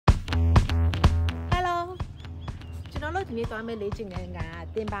တော်လို့ဒီနေ့သွားမယ်လေ့ကျင့်ခန်းက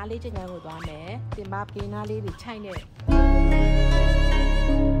တင်ပါလေ့ကျင့်ခန်းကိုသွားမယ်တင်ပါပြင်းသားလေးတွေခြိုက်နေ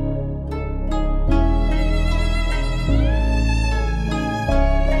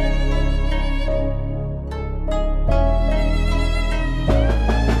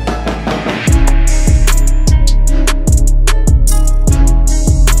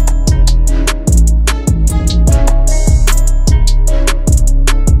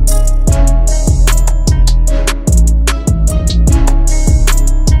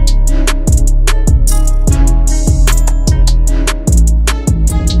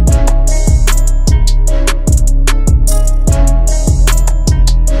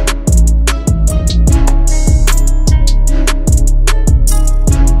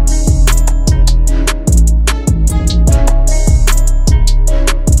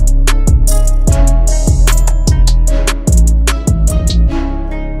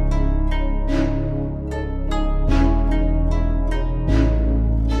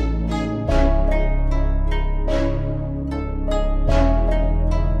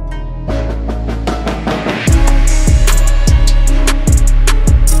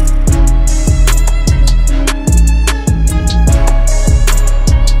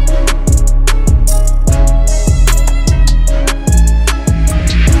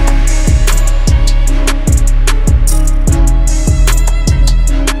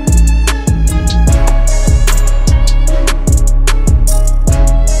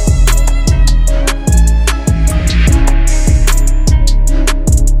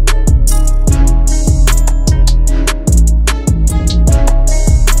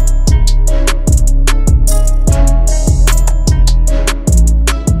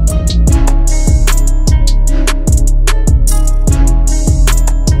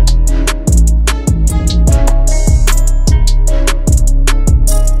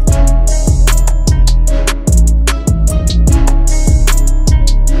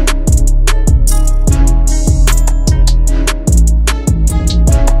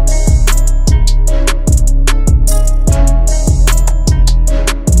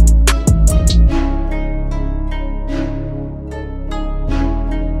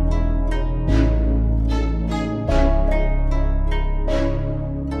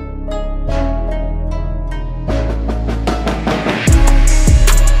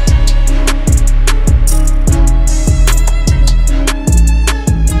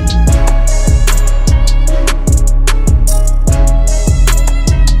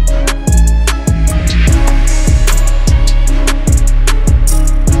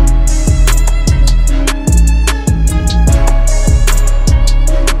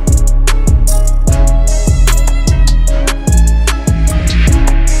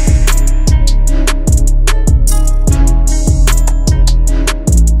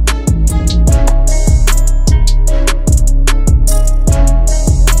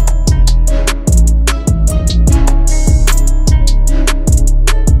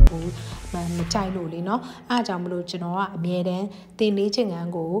ကြိုက်လို့လေနော်အားကြောင့်မလို့ကျွန်တော်ကအမြဲတမ်းတင်လေးချင်ငန်း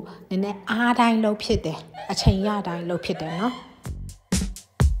ကိုနည်းနည်းအားတိုင်းလုပ်ဖြစ်တယ်အချိန်ရတိုင်းလုပ်ဖြစ်တယ်နော်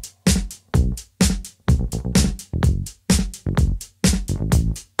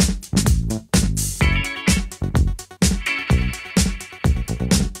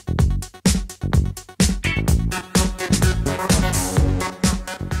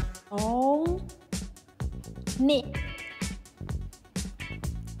နှစ်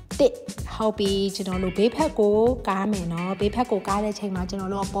ဟုတ်ပြီကျွန်တော်တို့ဘေးဖက်ကိုကားမယ်နော်ဘေးဖက်ကိုကားတဲ့ချိန်မှာကျွန်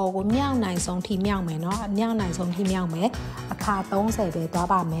တော်တို့အပေါ်ကိုမြောက်နိုင်ဆုံးထိမြောက်မယ်နော်မြောက်နိုင်ဆုံးထိမြောက်မယ်အခါ30ပဲသွား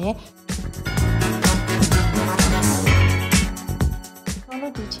ပါမယ်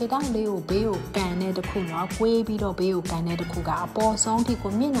ဒီခြေထောက်လေးကိုဘေးကိုကန်တဲ့တစ်ခုเนาะကွေးပြီးတော့ဘေးကိုကန်တဲ့တစ်ခုကအပေါ်ဆုံးထိ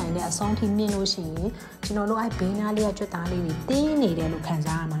ကိုမြင့်နိုင်တဲ့အဆုံးထိမြင့်လို့ရှိရင်ကျွန်တော်တို့အဲ့ဘေးနားလေးကကြွက်သားလေးတွေတင်းနေတယ်လို့ခံ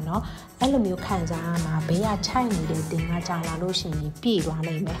စားရမှာเนาะအဲ့လိုမျိုးခံစားရမှာဘေးကခြိုက်နေတဲ့တင်ကကြာလာလို့ရှိရင်ပြည့်သွား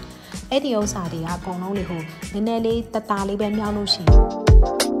နိုင်မယ်အဲ့ဒီဥစ္စာတွေကအကုန်လုံးလေးဟိုနည်းနည်းလေးတသားလေးပဲမြောက်လို့ရှိရင်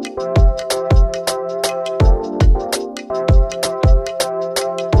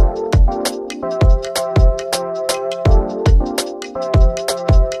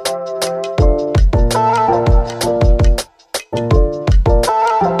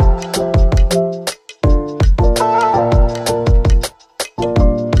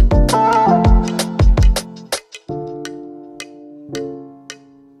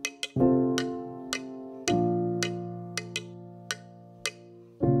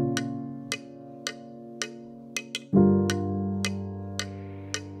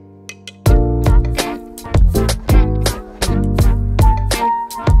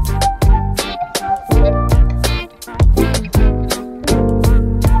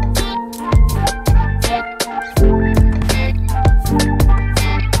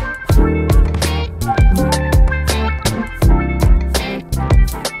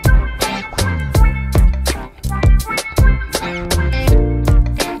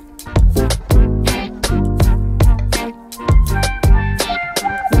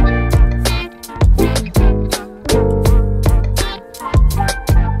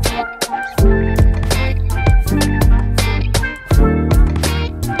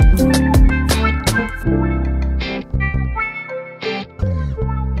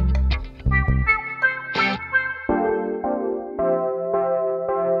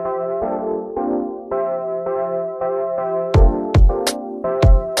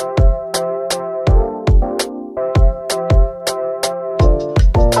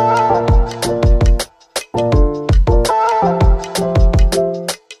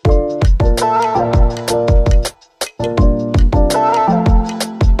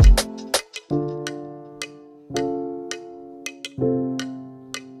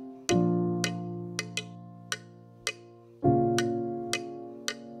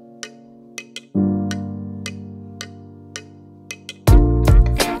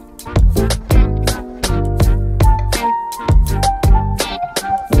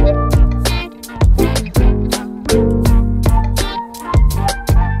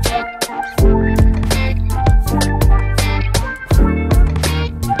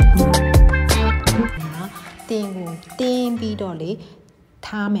တင်းပြီးတော့လေ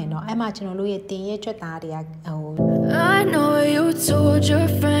ထားမယ်เนาะအဲ့မှာကျွန်တော်တို့ရဲ့တင်ရဲ့ကြွက်သားတွေကI know you told your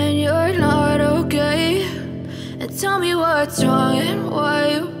friend you're not okay and tell me what's wrong and why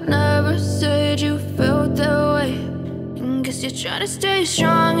you never said you felt that way guess you're trying to stay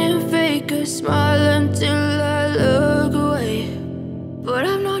strong and fake a smile until I look away but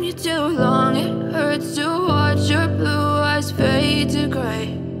I've known you too long it hurts to watch your blue eyes fade to gray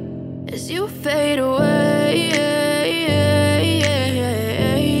as you fade away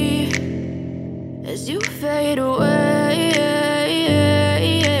as you fade away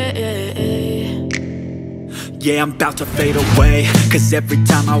Yeah, I'm about to fade away cause every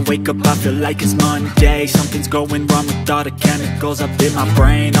time I wake up I feel like it's Monday something's going wrong with all the chemicals up in my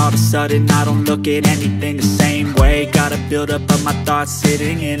brain all of a sudden I don't look at anything the same way got a buildup of my thoughts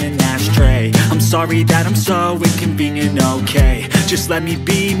sitting in an ashtray I'm sorry that I'm so inconvenient, okay just let me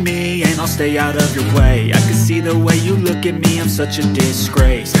be me and I'll stay out of your way I can see the way you look at me, I'm such a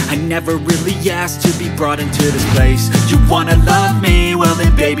disgrace I never really asked to be brought into this place You wanna love me? Well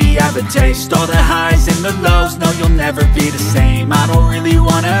then baby have a taste all the highs and the lows no, you'll never be the same I don't really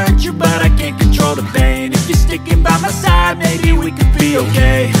wanna hurt you, but I can't control the pain If you're sticking by my side, maybe we could be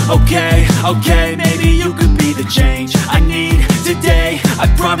okay Okay, maybe you could be the change I need today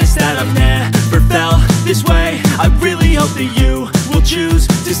I promise that I've never felt this way I really hope that you will choose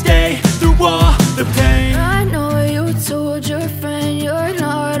to stay through all the pain I know you told your friend you're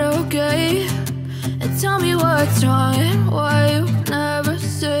not okay and tell me what's wrong and why you never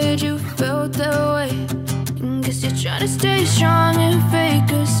said you felt that way Guess you're trying to stay strong and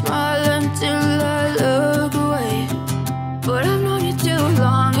fake a smile until I look away But I've known you too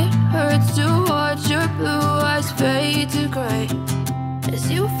long, it hurts to watch your blue eyes fade to gray As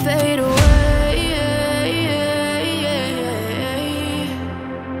you fade away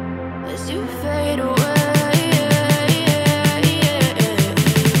As you fade away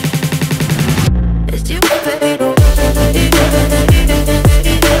As you fade away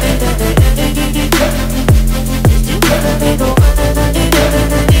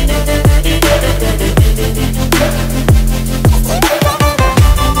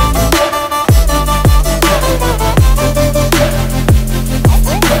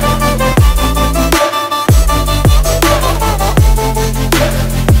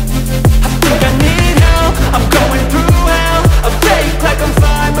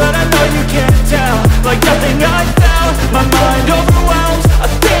Like nothing I felt, my mind overwhelms I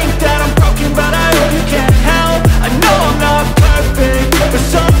think that I'm broken but I hope you can't help I know I'm not perfect, but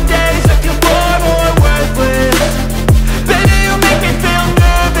some days I feel far more worthless Baby, you make me feel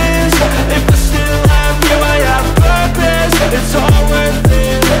nervous If I still have you, I have purpose It's all worth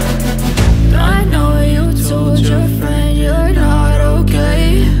it I know you told your friend you're not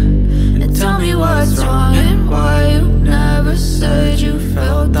okay And tell me what's wrong and why you never said you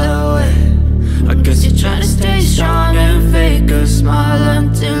felt that way I guess you're trying to stay strong and fake a smile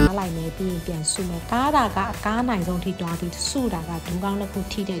until လိုက်နေပြီးပြန်ဆူမယ်ကားတာကအကားနိုင်ဆုံးထိတွားပြီးဆူတာကဒူးကောင်းတစ်ခု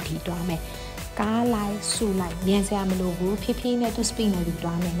ထိတဲ့ထိတွားမယ်ကားလိုက်ဆူလိုက်မြန်စရာမလိုဘူးဖြည်းဖြည်းနဲ့သူ speed နဲ့သူ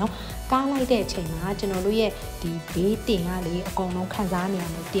တွားမယ်နော်ကားလိုက်တဲ့အချိန်မှာကျွန်တော်တို့ရဲ့ဒီဘေးတင်ကလေအကုန်လုံးခံစားနေရ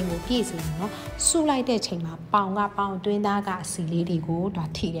မယ်တင်ကိုပြည့်စေတယ်နော်ဆူလိုက်တဲ့အချိန်မှာပေါင်တွင်းသားကအစီလေးတွေကိုတွား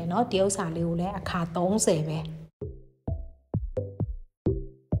ထိတယ်နော်ဒီဥစ္စာလေးကိုလည်းအခါ30ပဲ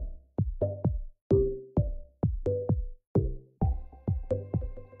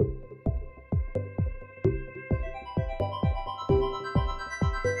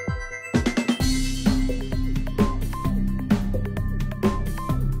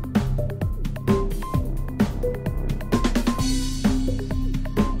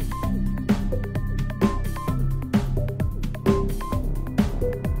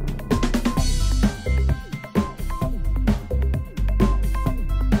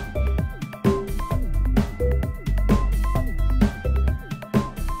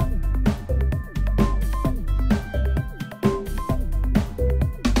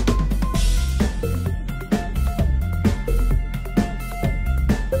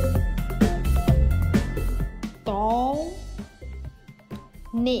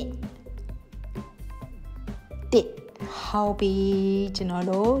နှစ်တစ်ဟုတ်ပြီကျွန်တော်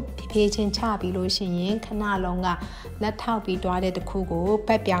တို့ဖြည်းဖြည်းချင်းချပြီးလို့ရှိရင်ခဏလုံးကလက်ထောက်ပြီးတွားတဲ့တစ်ခုကိုဘ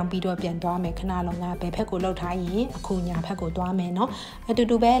က်ပြောင်းပြီးတော့ပြန်တွားမယ်ခဏလုံးကဘယ်ဖက်ကိုလှုပ်ထားရင်အခုညာဖက်ကိုတွားမယ်เนาะအတူ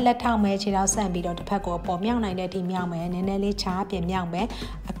တူပဲလက်ထောက်မဲခြေထောက်ဆန့်ပြီးတော့တစ်ဖက်ကိုအပေါ်မြောက်နိုင်တဲ့အထိမြောက်မယ်နည်းနည်းလေးချားပြန်မြောက်မယ်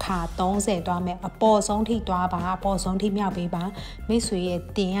အခါ30တွားမယ်အပေါ်ဆုံးထိတွားပါအပေါ်ဆုံးထိမြောက်ပေးပါမိတ်ဆွေရဲ့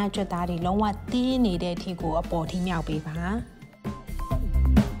တင်ရကြွက်သားတွေလုံးဝတင်းနေတဲ့အထိကိုအပေါ်ထိမြောက်ပေးပါ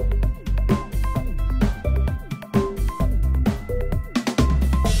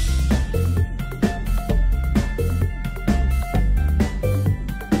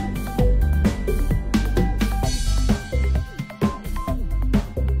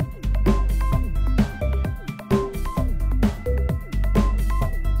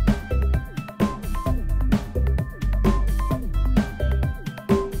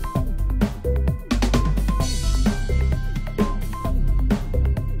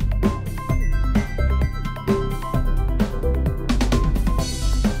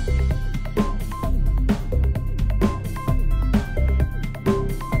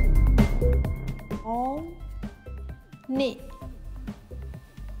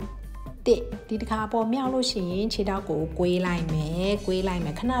ဒီတစ်ခါပေါ်မြောက်လို့ရှိရင်ခြေထောက်ကိုကွေးလိုက်မယ်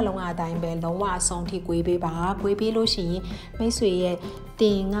ခဏလုံးအတိုင်းပဲလုံးဝအဆုံးထိကွေးပေးပါကွေးပေးလို့ရှိရင်မိတ်ဆွေရဲ့တ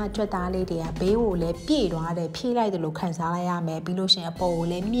င်ကကြွက်သားလေးတွေကဘေးကိုလည်းပြည့်သွားတယ်ဖြည့်လိုက်တယ်လို့ခံစားလိုက်ရမယ်ပြီးလို့ရှိရင်အပေါ်ကို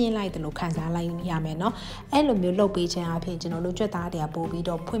လည်းမြင့်လိုက်တယ်လို့ခံစားလိုက်ရမယ်เนาะအဲ့လိုမျိုးလုပ်ပေးခြင်းအပြင်ကျွန်တော်တို့ကြွက်သားတွေကပို့ပြီး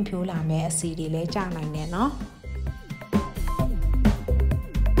တော့ဖွံ့ဖြိုးလာမယ်အစီတွေလည်းကျနိုင်တယ်เนาะ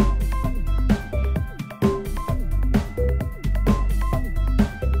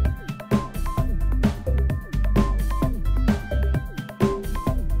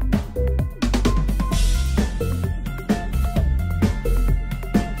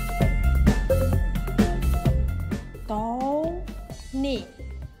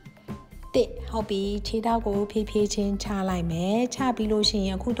ဟုတ်ပြီခြေထောက်ကိုဖြည်းဖြည်းချင်းချလိုက်မယ်ချပြီးလို့ရှိရ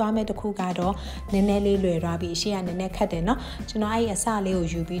င်အခုသွားမဲ့တစ်ခုကတော့နည်းနည်းလေးလွယ်သွားပြီအရှိကနည်းနည်းခက်တယ်เนาะကျွန်တော်အဲ့အစလေးကို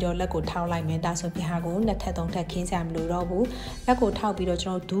ယူပြီးတော့လက်ကိုထောက်လိုက်မယ်ဒါဆိုပြဟာကိုနှစ်ထပ်သုံးထပ်ခင်းစရာမလိုတော့ဘူးလက်ကိုထောက်ပြီးတော့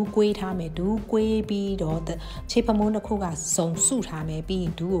ကျွန်တော်ဒူးကွေးထားမယ်ဒူးကွေးပြီးတော့ခြေဖမိုးတစ်ခုကစုံစုထားမယ်ပြီး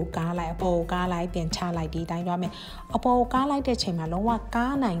ဒူးကိုကားလိုက်အပေါ်ကိုကားလိုက်ပြန်ချလိုက်ဒီတိုင်းသွားမယ်အပေါ်ကိုကားလိုက်တဲ့ချိန်မှာလုံးဝ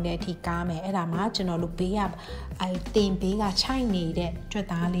ကားနိုင်တဲ့အထိကားမယ်အဲ့ဒါမှကျွန်တော်တို့ဘေးကအဲ့တင်ဘေးကခြိုက်နေတဲ့ကြွက်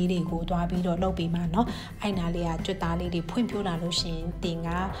သားလေးတွေကိုသွားပြီးတော့လုပ်ပြီးမှเนาะအဲ့နာလေးကကြွက်သားလေးတွေဖွင့်ပြလာလို့ရှိရင်တင်က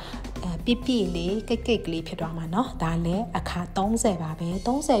ပြပြလေးကိတ်ကလေးဖြစ်သွားမှာเนาะဒါလည်းအခါ30ပါပဲ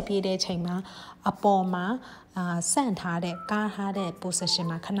30ပြည့်တဲ့ချိန်မှာအပေါ်မှာဆန့်ထားတဲ့ကားထားတဲ့ position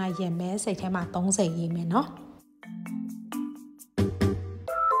မှာခဏရက်မဲစိတ်ထဲမှာ30ရေးမယ်เนาะ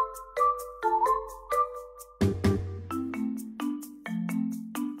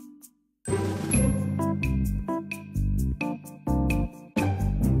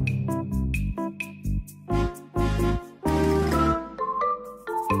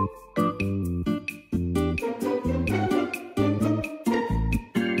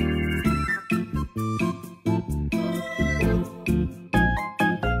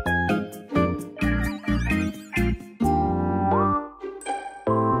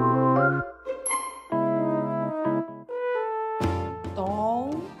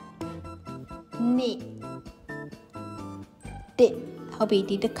ဟုတ်ပြီ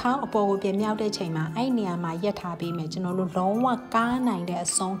ဒီတစ်ခါအပေါ်ကိုပြန်မြောက်တဲ့ချိန်မှာအဲ့နေရာမှာရက်ထားပေးမယ်ကျွန်တော်တို့လုံးဝကားနိုင်တဲ့အ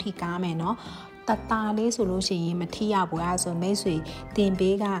ဆုံးထိကားမယ်เนาะတတာလေးဆိုလို့ရှိရင်မထိရဘူးအဲဆိုမိတ်ဆွေတင်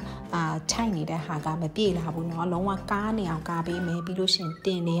ပေးကခြိုက်နေတဲ့ဟာကမပြေလာဘူးเนาะလုံးဝကားနေအောင်ကားပေးမယ်ပြီးလို့ရှိရင်တ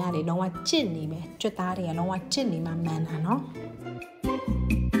င်နေရလေလုံးဝကျစ်နေမယ်ကြွက်သားတွေကလုံးဝကျစ်နေမှမှန်တာเนาะ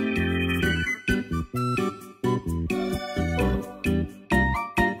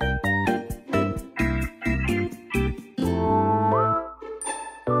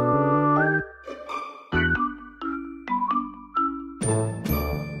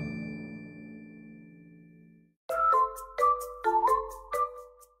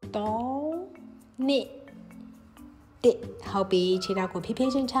ဟုတ်ပြီခြေထောက်ကိုဖြည်းဖြ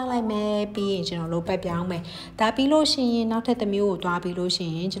ည်းချင်းချလိုက်မယ်ပြီးရင်ကျွန်တော်တို့ပတ်ပြောင်းမယ်ဒါပြီးလို့ရှိရင်နောက်ထပ်တစ်မျိုးကိုသွားပြီးလို့ရှိ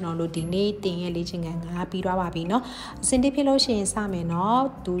ရင်ကျွန်တော်တို့ဒီနေ့တင်ရဲ့လေ့ကျင့်ခန်းကပြီးသွားပါပြီเนาะအစင်တိဖြစ်လို့ရှိရင်စမယ်เนาะ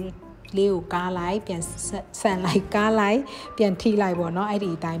သူလေးကိုကားလိုက်ပြန်ဆန်လိုက်ကားလိုက်ပြန်ထိလိုက်ပေါ့เนาะအဲ့ဒီ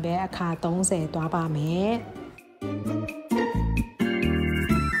အတိုင်းပဲအခါ30သွားပါမယ်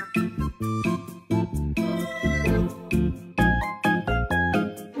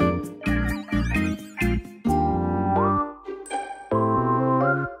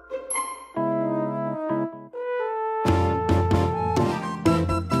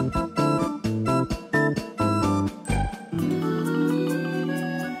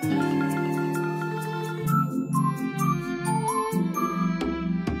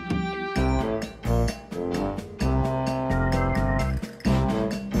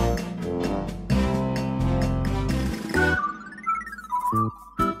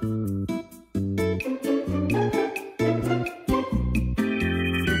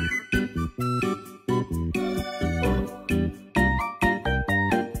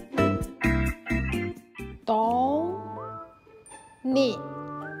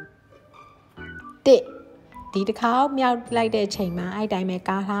ဒီတစ်ခါမြောက်လိုက်တဲ့ချိန်မှာအဲ့တိုင်းပဲ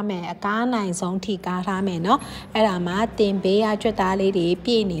ကားထားမယ်အကားနိုင်ဆုံးထိကားထားမယ်เนาะအဲ့ဒါမှတင်ဘေးရကြွက်သားလေးတွေ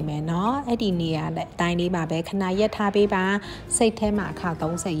ပြည့်နေမယ်เนาะအဲ့ဒီနေရာအတိုင်းလေးမှာပဲခဏရက်ထားပေးပါစိတ်ထဲမှာအခါ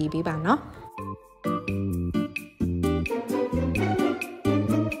30ရေးပေးပါเนาะ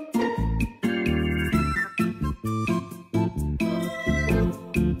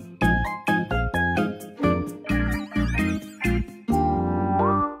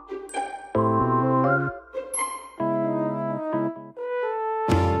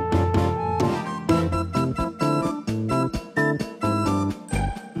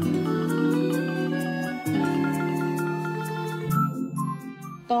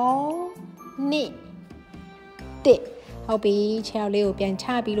3 ဟုတ်ပြီခြေထောက်လေးကိုပြန်ချ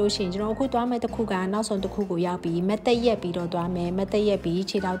ပြီးလို့ရှိရင်ကျွန်တော်အခုသွားမယ်တစ်ခုကနောက်ဆုံးတစ်ခုကိုရောက်ပြီးမက်သက်ရက်ပြီးတော့သွားမယ်မက်သက်ရက်ပြီး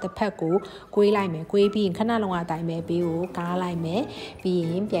ခြေထောက်တစ်ဖက်ကိုကွေးလိုက်မယ်ကွေးပြီးရင်ခဏလုံးအတိုင်းပဲဘေးကိုကားလိုက်မယ်ပြီး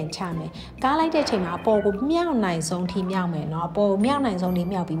ရင်ပြန်ချမယ်ကားလိုက်တဲ့အချိန်မှာအပေါ်ကိုမြောက်နိုင်ဆုံးထိမြောက်မယ်เนาะအပေါ်ကိုမြောက်နိုင်ဆုံးထိ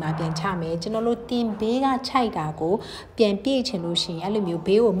မြောက်ပြီးမှပြန်ချမယ်ကျွန်တော်တို့တင်ဘေးကခြိုက်တာကိုပြန်ပြေးချင်လို့ရှိရင်အဲ့လိုမျိုး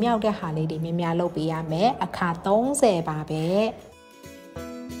ဘေးကိုမြောက်တဲ့ဟာလေးတွေများများလုပ်ပေးရမယ်အခါ30ပါပဲ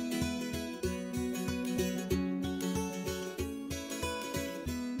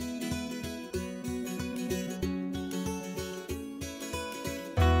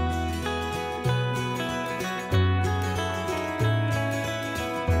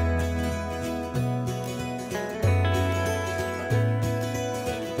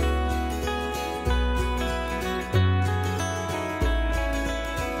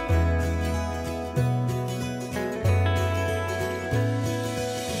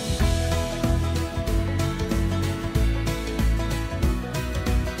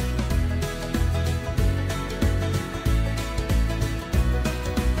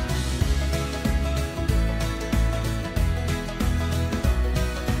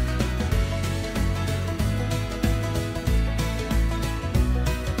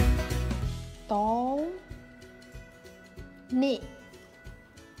နှစ်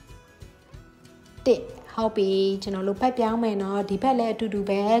တစ်ဟုတ်ပြီကျွန်တော်တို့ဖက်ပြောင်းမယ်เนาะဒီဘက်လည်းအတူတူ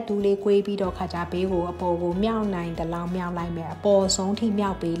ပဲဒူးလေးကွေးပြီးတော့ခါကြဘေးကိုအပေါ်ကိုမြောက်နိုင်တလောင်မြောက်လိုက်မယ်အပေါ်ဆုံးထိ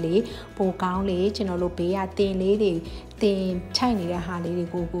မြောက်ပေးလေပိုကောင်းလေကျွန်တော်တို့ဘေးကတင်လေးတွေတင်ချိုက်နေတဲ့ဟာလေးတွေ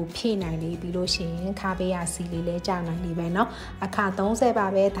ကိုဖြည့်နိုင်လေပြီးလို့ရှိရင်ခါဘေးကစီလေးလဲကြာနိုင်နေပဲเนาะအခါ30ပါ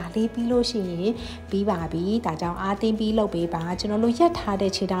ပဲဒါလေးပြီးလို့ရှိရင်ပြီးပါပြီဒါကြောင့်အားတင်းပြီးလုပ်ပေးပါကျွန်တော်တို့ရက်ထား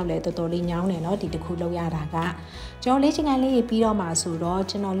တဲ့ခြေထောက်လည်းတော်တော်လေးညောင်းတယ်เนาะဒီတစ်ခုလုပ်ရတာကကျွန်တော်လေ့ကျင့်ခန်းလေးပြီးတော့မှဆိုတော့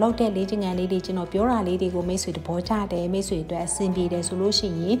ကျွန်တော်လုပ်တဲ့လေ့ကျင့်ခန်းလေးတွေကျွန်တော်ပြောတာလေးတွေကိုမိတ်ဆွေတဘောကြတယ်မိတ်ဆွေအတွက်အဆင်ပြေတယ်ဆိုလို့ရှိ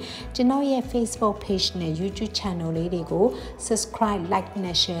ရင်ကျွန်တော်ရဲ့ Facebook page နဲ့ YouTube channel လေးတွေကို subscribe like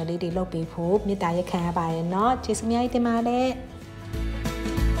နဲ့ share လေးတွေလုပ်ပေးဖို့မေတ္တာရက်ခံရပါတယ်เนาะကျေးဇူးများတင်ပါတယ်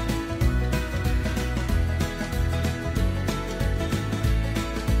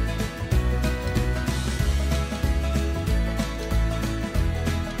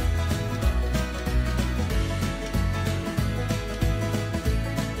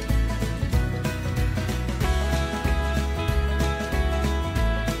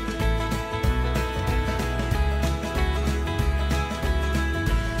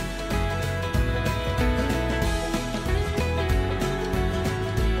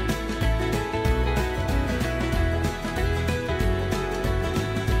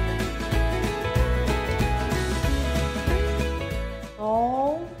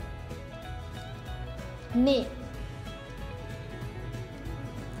နှစ်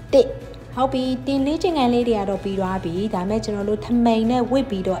တစ်ဟုတ်ပြီတင်လေးချင်းကန်လေးတွေကတော့ပြီးသွားပြီဒါမဲ့ကျွန်တော်တို့ထမိန်နဲ့ဝစ်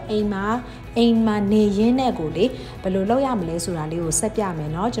ပြီးတော့အိမ်မှာနေရင်းနဲ့ကိုလေဘယ်လိုလုပ်ရမလဲဆိုတာလေးကိုဆက်ပြမ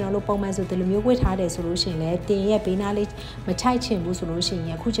ယ်เนาะကျွန်တော်တို့ပုံမှန်ဆိုဒီလိုမျိုးဝစ်ထားတယ်ဆိုလို့ရှိရင်လည်းတင်ရဲ့ဘေးနားလေးမချိုက်ချင်ဘူးဆိုလို့ရှိရ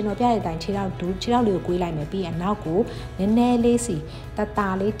င်အခုကျွန်တော်ပြတဲ့အတိုင်းခြေထောက်လေးကိုကွေးလိုက်မယ်ပြီးရင်နောက်ကိုနည်းနည်းလေးစီတ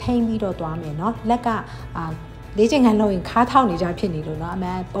လေးထိမ့်ပြီးတော့သွားမယ်เนาะလက်ကလေ့ကျင့်ခန်းလုပ်ရင်ခါထောက်နေကြဖြစ်နေလို့เนาะအမှ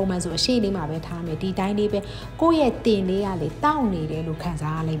န်ပုံမှန်ဆိုအရှိလေးမှာပဲထားမယ်ဒီတိုင်းလေးပဲကိုယ့်ရဲ့တင်လေးကလေတောင့်နေတယ်လို့ခံ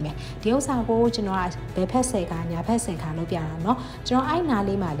စားရလိမ့်မယ်ဒီဥစ္စာကိုကျွန်တော်ကဘယ်ဖက်ဆယ်ကညာဖက်ဆယ်ခါလုပ်ပြတာเนาะကျွန်တော်အိုက်နာ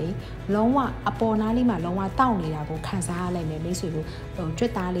လေးမှာလေလုံးဝအပေါ်နားလေးမှာလုံးဝတောင့်နေတာကိုခံစားရလိမ့်မယ်မိတ်ဆွေတို့ကြွ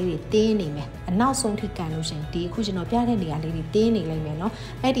က်သားလေးတွေတင်းနေမယ်အနောက်ဆုံးထိကန်လို့ရှိရင်ဒီအခုကျွန်တော်ပြတဲ့နေရာလေးတွေတင်းနေလိမ့်မယ်เนาะ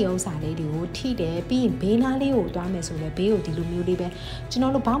အဲ့ဒီဥစ္စာလေးတွေကိုထိတယ်ပြီးရင်ဘေးနားလေးကိုသွားမယ်ဆိုလည်းဘေးကိုဒီလိုမျိုးလေးပဲကျွန်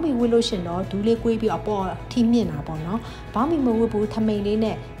တော်တို့ဘောင်းမီဝှေ့လို့ရှင်တော့ဒူးလေးကွေးပြီးအပေါ်ထိမြင့်တာပေါ့နော်ဘောင်းမီမဝှေ့ဘူးထမိန်လေး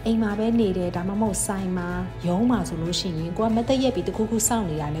နဲ့အိမ်မှာပဲနေတယ်ဒါမှမဟုတ်ဆိုင်မှာရုံးမှာဆိုလို့ရှိရင်ကိုကမသက်ရက်ပြီးတခုခုစောင့်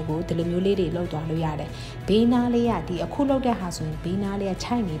နေတာလည်းကိုဒီလိုမျိုးလေးတွေလောက်သွားလို့ရတယ်ဘေးနားလေးကဒီအခုလောက်တဲ့ဟာဆိုရင်ဘေးနားလေးက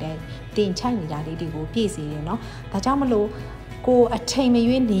ခြိုက်နေတဲ့တင်ခြိုက်နေတာလေးတွေကိုပြည့်စေတယ်နော်ဒါကြောင့်မလို့ကိုအချိန်မ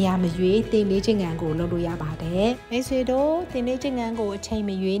ရွေးနေရမရွေးတင်လေးချင်းငံကိုလုပ်လို့ရပါတယ်မိတ်ဆွေတို့တင်လေးချင်းငံကိုအချိန်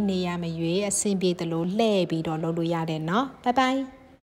မရွေးနေရမရွေးအဆင်ပြေတယ်လို့လှည့်ပြီးတော့လုပ်လို့ရတယ်နော်ဘိုင်ဘိုင်